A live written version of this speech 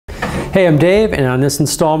Hey, I'm Dave, and on this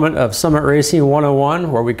installment of Summit Racing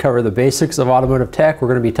 101, where we cover the basics of automotive tech, we're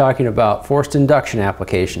going to be talking about forced induction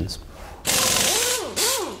applications.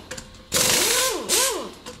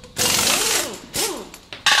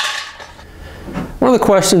 One of the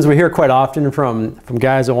questions we hear quite often from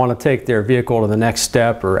guys that want to take their vehicle to the next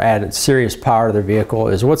step or add serious power to their vehicle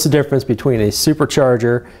is, what's the difference between a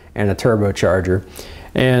supercharger and a turbocharger?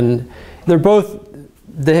 And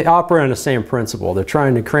they operate on the same principle. They're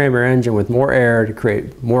trying to cram your engine with more air to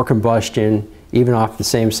create more combustion, even off the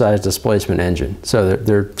same size displacement engine. So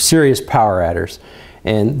they're serious power adders.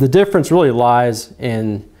 And the difference really lies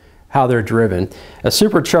in how they're driven. A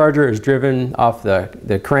supercharger is driven off the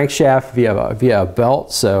crankshaft via a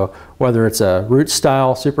belt. So whether it's a root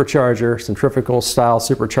style supercharger, centrifugal style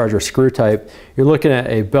supercharger, screw type, you're looking at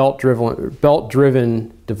a belt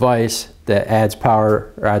driven device that adds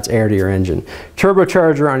power or adds air to your engine.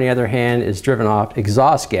 Turbocharger, on the other hand, is driven off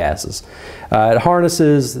exhaust gases. It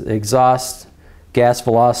harnesses exhaust gas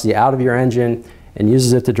velocity out of your engine and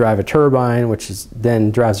uses it to drive a turbine, which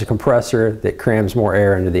then drives a compressor that crams more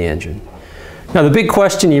air into the engine. Now, the big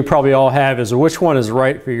question you probably all have is, which one is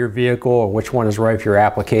right for your vehicle or which one is right for your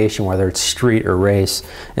application, whether it's street or race.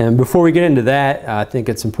 And before we get into that, I think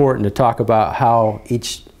it's important to talk about how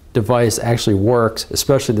each device actually works,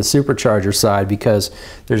 especially the supercharger side, because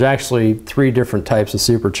there's actually 3 different types of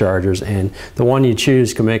superchargers, and the one you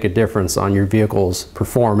choose can make a difference on your vehicle's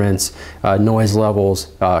performance, noise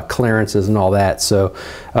levels, clearances, and all that. So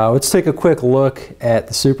let's take a quick look at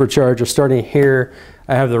the supercharger. Starting here,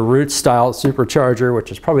 I have the root style supercharger,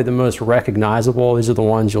 which is probably the most recognizable. These are the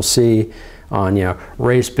ones you'll see on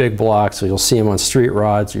race big blocks, so you'll see them on street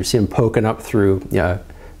rods, or you see them poking up through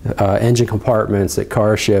engine compartments at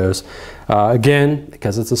car shows. Again,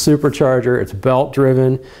 because it's a supercharger, it's belt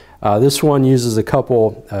driven. This one uses a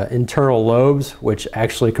couple internal lobes, which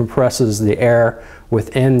actually compresses the air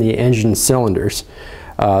within the engine cylinders.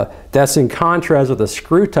 That's in contrast with a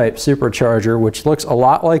screw type supercharger, which looks a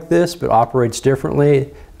lot like this but operates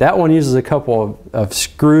differently. That one uses a couple of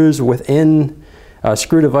screws within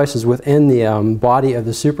screw devices within the body of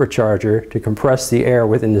the supercharger to compress the air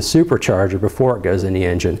within the supercharger before it goes in the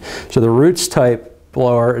engine. So the roots type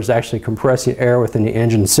blower is actually compressing air within the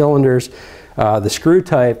engine cylinders. The screw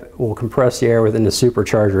type will compress the air within the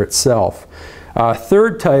supercharger itself.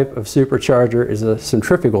 Third type of supercharger is a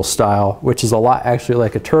centrifugal style, which is a lot actually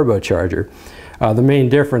like a turbocharger. The main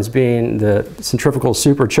difference being the centrifugal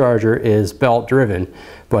supercharger is belt driven,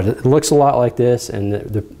 but it looks a lot like this, and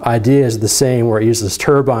the idea is the same, where it uses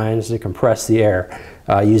turbines to compress the air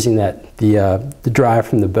using the drive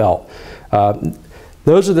from the belt.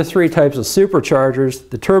 Those are the 3 types of superchargers.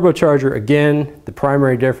 The turbocharger, again, the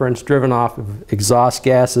primary difference, driven off of exhaust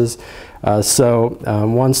gases.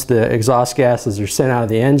 Once the exhaust gases are sent out of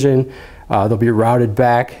the engine, they'll be routed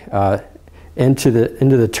back into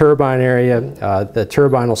the turbine area. The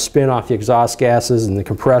turbine will spin off the exhaust gases, and the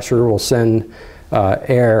compressor will send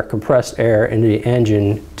compressed air into the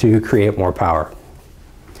engine to create more power.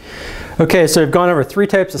 Okay, so I've gone over 3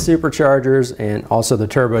 types of superchargers and also the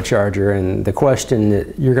turbocharger, and the question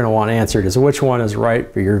that you're going to want answered is, which one is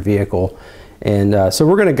right for your vehicle? And so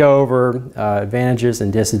we're going to go over advantages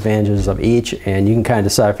and disadvantages of each, and you can kind of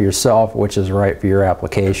decide for yourself which is right for your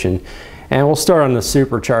application. And we'll start on the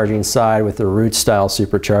supercharging side with the root style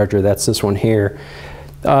supercharger. That's this one here.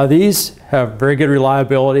 These have very good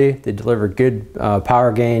reliability. They deliver good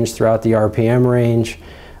power gains throughout the RPM range.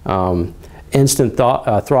 Instant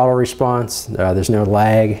throttle response. There's no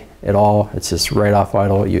lag at all. It's just right off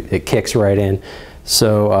idle. It kicks right in.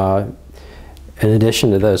 So in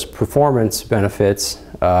addition to those performance benefits,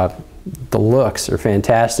 the looks are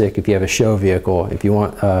fantastic if you have a show vehicle. If you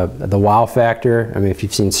want the wow factor, I mean, if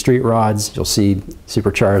you've seen street rods, you'll see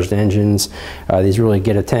supercharged engines. These really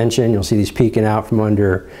get attention. You'll see these peeking out from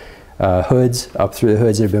under hoods, up through the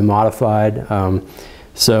hoods that have been modified.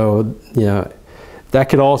 That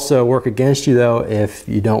could also work against you, though, if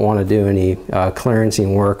you don't want to do any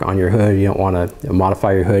clearancing work on your hood. You don't want to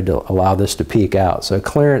modify your hood to allow this to peek out. So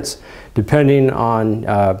clearance, depending on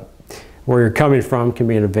where you're coming from, can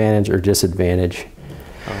be an advantage or disadvantage.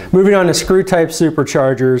 Moving on to screw type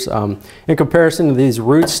superchargers, in comparison to these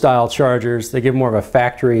root style chargers, they give more of a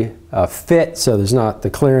factory fit, so there's not the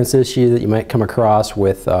clearance issue that you might come across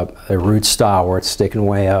with a root style where it's sticking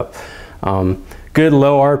way up. Good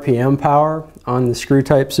low RPM power on the screw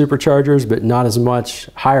type superchargers, but not as much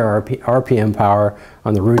higher RPM power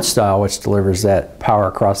on the root style, which delivers that power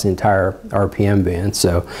across the entire RPM band.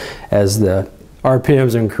 So as the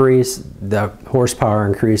RPMs increase, the horsepower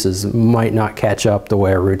increases might not catch up the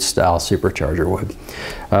way a root style supercharger would.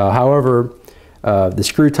 However, The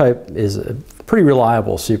screw type is a pretty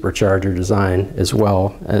reliable supercharger design as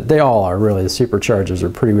well. They all are really. The superchargers are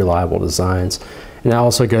pretty reliable designs. And that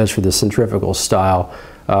also goes for the centrifugal style.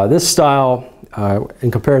 This style,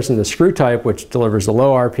 in comparison to the screw type, which delivers a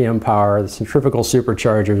low RPM power, the centrifugal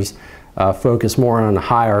superchargers focus more on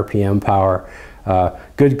high RPM power.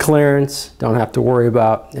 Good clearance, don't have to worry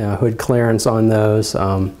about hood clearance on those.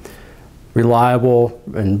 Reliable,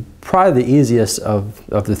 and probably the easiest of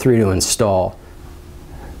the three to install.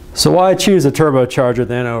 So why choose a turbocharger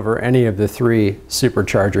then over any of the three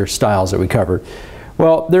supercharger styles that we covered?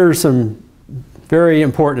 Well, there are some very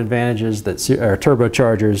important advantages that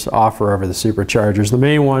turbochargers offer over the superchargers. The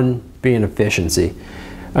main one being efficiency.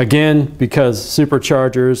 Again, because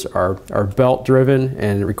superchargers are belt driven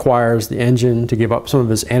and it requires the engine to give up some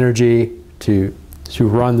of its energy to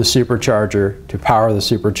run the supercharger, to power the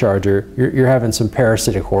supercharger, you're having some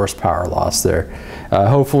parasitic horsepower loss there.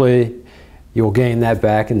 Hopefully you'll gain that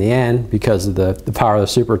back in the end because of the power the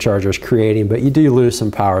supercharger is creating, but you do lose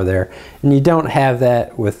some power there. And you don't have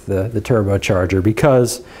that with the turbocharger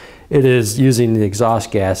because it is using the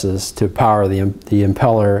exhaust gases to power the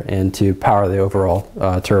impeller and to power the overall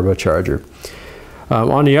turbocharger.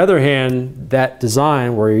 On the other hand, that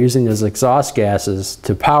design where you're using those exhaust gases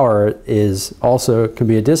to power it can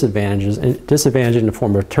be a disadvantage in the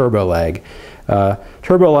form of turbo lag.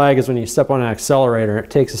 Turbo lag is when you step on an accelerator, it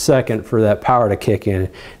takes a second for that power to kick in.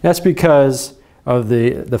 That's because of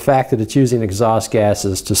the fact that it's using exhaust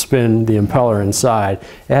gases to spin the impeller inside.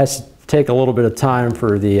 It has to take a little bit of time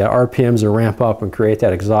for the RPMs to ramp up and create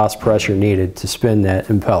that exhaust pressure needed to spin that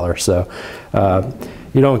impeller. So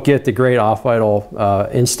you don't get the great off-idle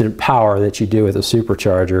instant power that you do with a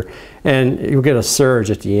supercharger, and you'll get a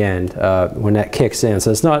surge at the end when that kicks in.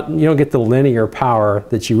 So you don't get the linear power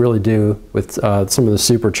that you really do with some of the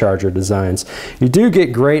supercharger designs. You do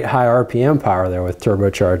get great high RPM power there with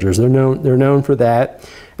turbochargers. They're known for that,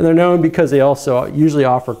 and they're known because they also usually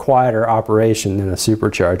offer quieter operation than a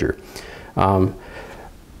supercharger.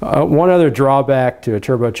 One other drawback to a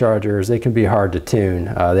turbocharger is they can be hard to tune.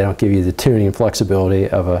 They don't give you the tuning flexibility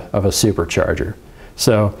of a supercharger.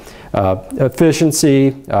 So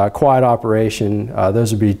efficiency, quiet operation,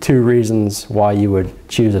 those would be two reasons why you would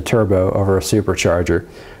choose a turbo over a supercharger.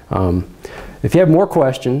 If you have more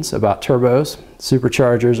questions about turbos,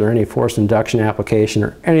 superchargers, or any forced induction application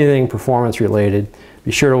or anything performance related,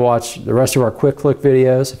 be sure to watch the rest of our quick click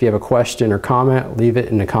videos. If you have a question or comment, leave it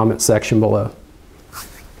in the comment section below.